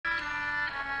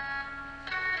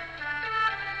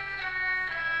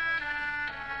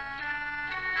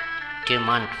The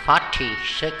Malfatti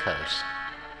circles.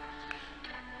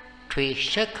 Three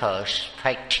circles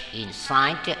fit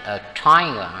inside a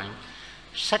triangle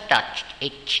so that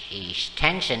each is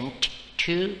tangent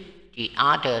to the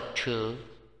other two,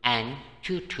 and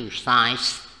two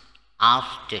sides of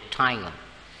the triangle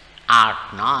are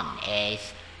known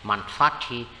as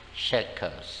Malfatti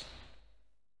circles.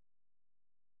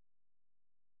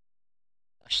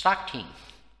 Starting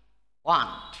 1.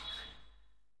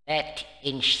 Let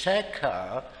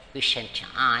encircle the center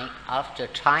I of the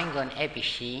triangle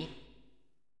ABC.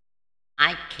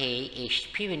 IK is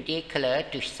perpendicular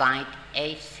to side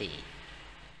AC,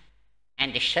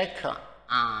 and the circle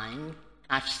I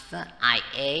cuts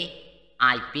IA,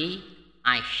 IB,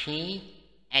 IC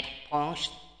at points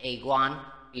A1,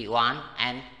 B1,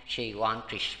 and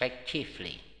C1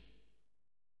 respectively.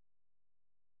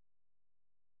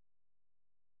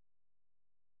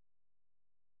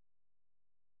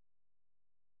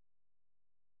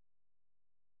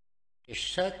 The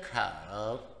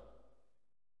circle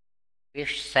with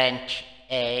center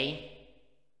A,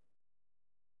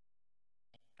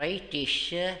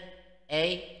 radius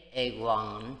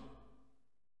A1,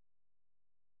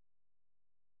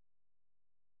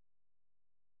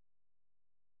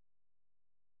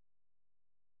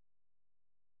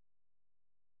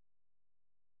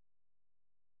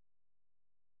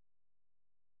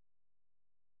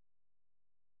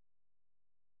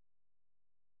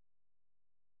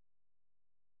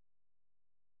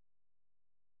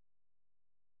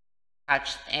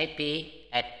 cuts AB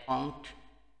at point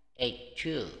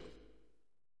A2.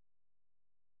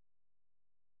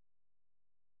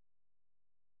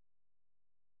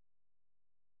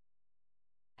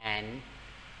 And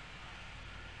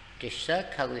the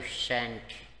circle with center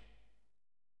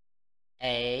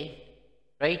A,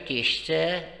 radius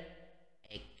A,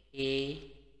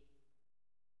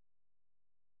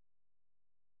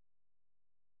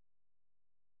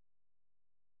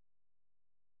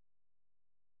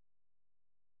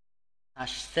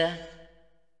 cuts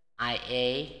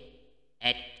IA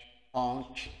at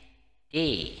point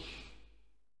D.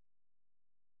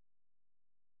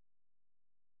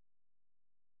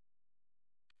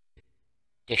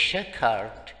 The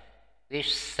circle with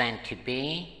center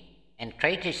B and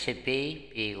radius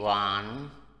B1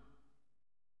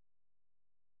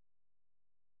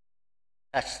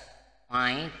 cuts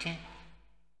point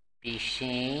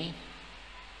BC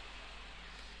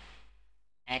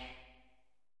at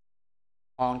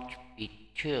point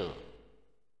B2.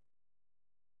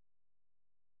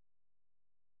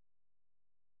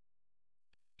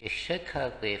 The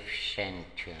circle with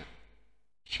center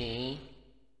C,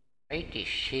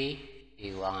 radius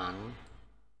B1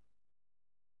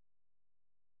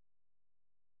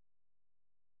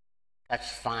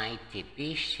 cuts side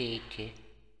BC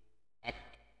at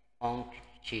point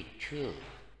C2.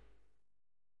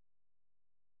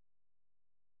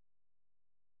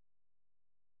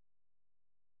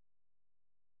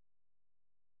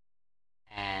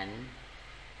 And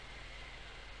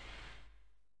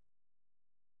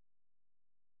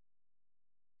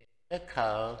the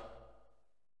circle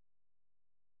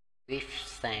with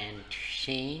center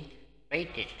C,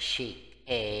 radius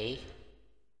A,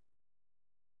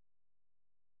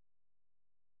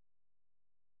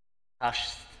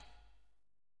 cuts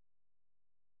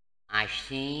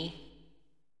IC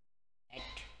at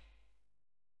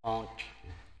point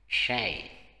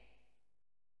C.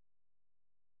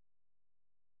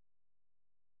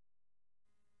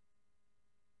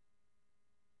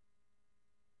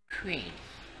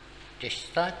 The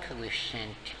circle with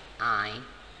center I,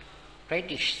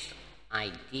 radius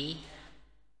ID,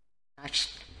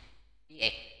 cuts the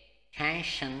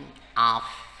extension of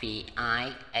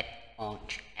VI at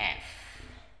point F,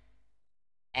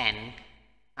 and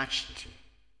cuts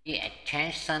the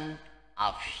extension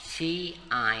of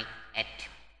CI at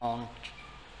point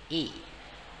E.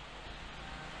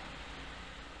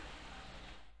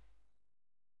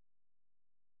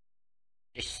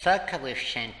 The circle with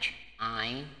center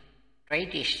I,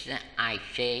 radius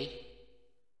IJ,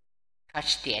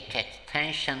 cuts the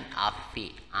extension of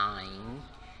VI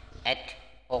at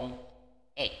point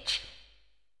H.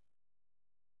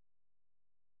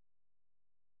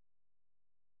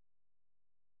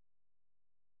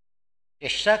 The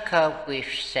circle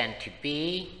with center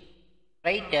B,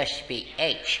 radius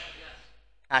BH,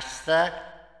 cuts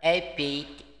AB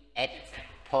at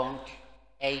point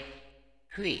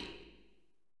A3.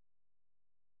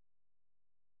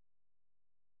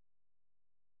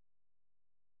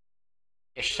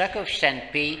 The circle center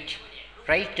B,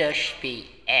 radius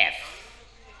BF,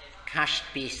 cuts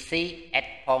BC at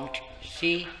point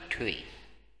C3.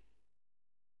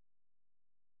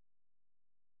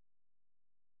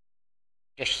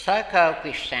 The circle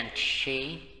with center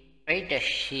C, radius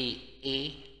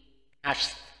CE,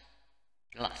 has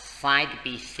side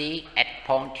BC at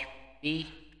point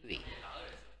B3.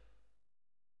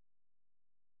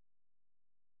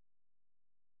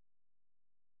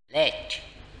 Let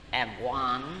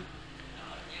M1,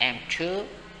 M2,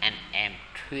 and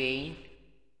M3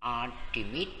 are the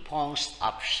midpoints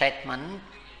of segment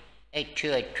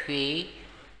A2, A3,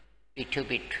 B2,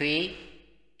 B3,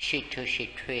 C2,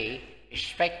 C3,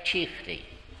 respectively.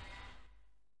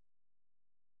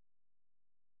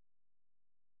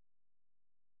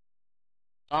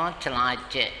 Don't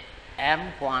like the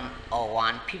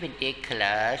M101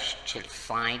 perpendicular to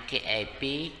side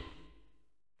AB.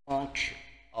 Point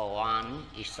O1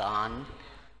 is on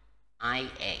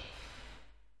IA.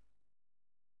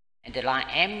 And the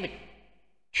line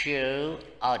M2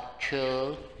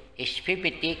 O2 is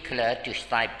perpendicular to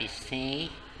side BC.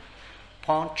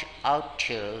 Point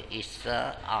O2 is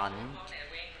on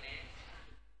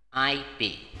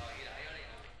IB.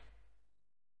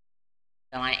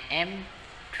 The line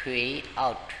M3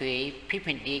 O3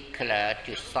 perpendicular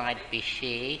to side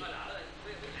BC.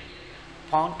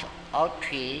 Point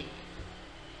O3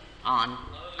 on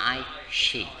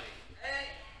IC.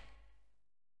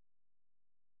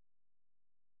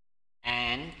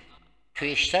 And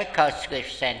three circles with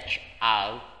center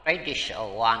O, radius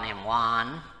O1 and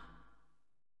 1.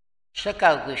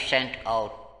 Circle with center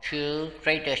O2,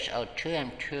 radius O2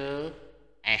 and 2.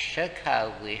 And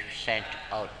circle with center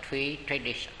O3,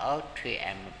 radius O3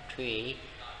 and 3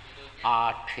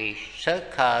 are three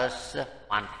circles,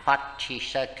 Malfatti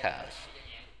circles,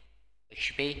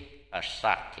 which be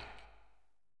static.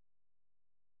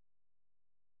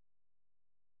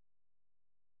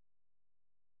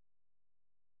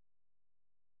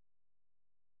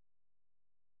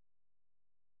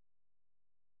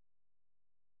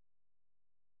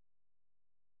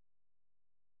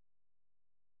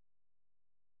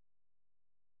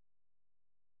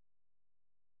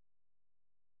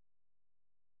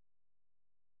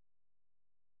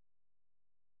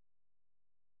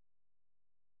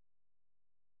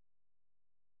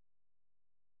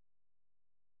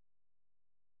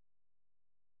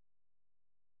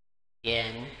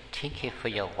 Again, thank you for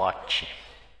your watching.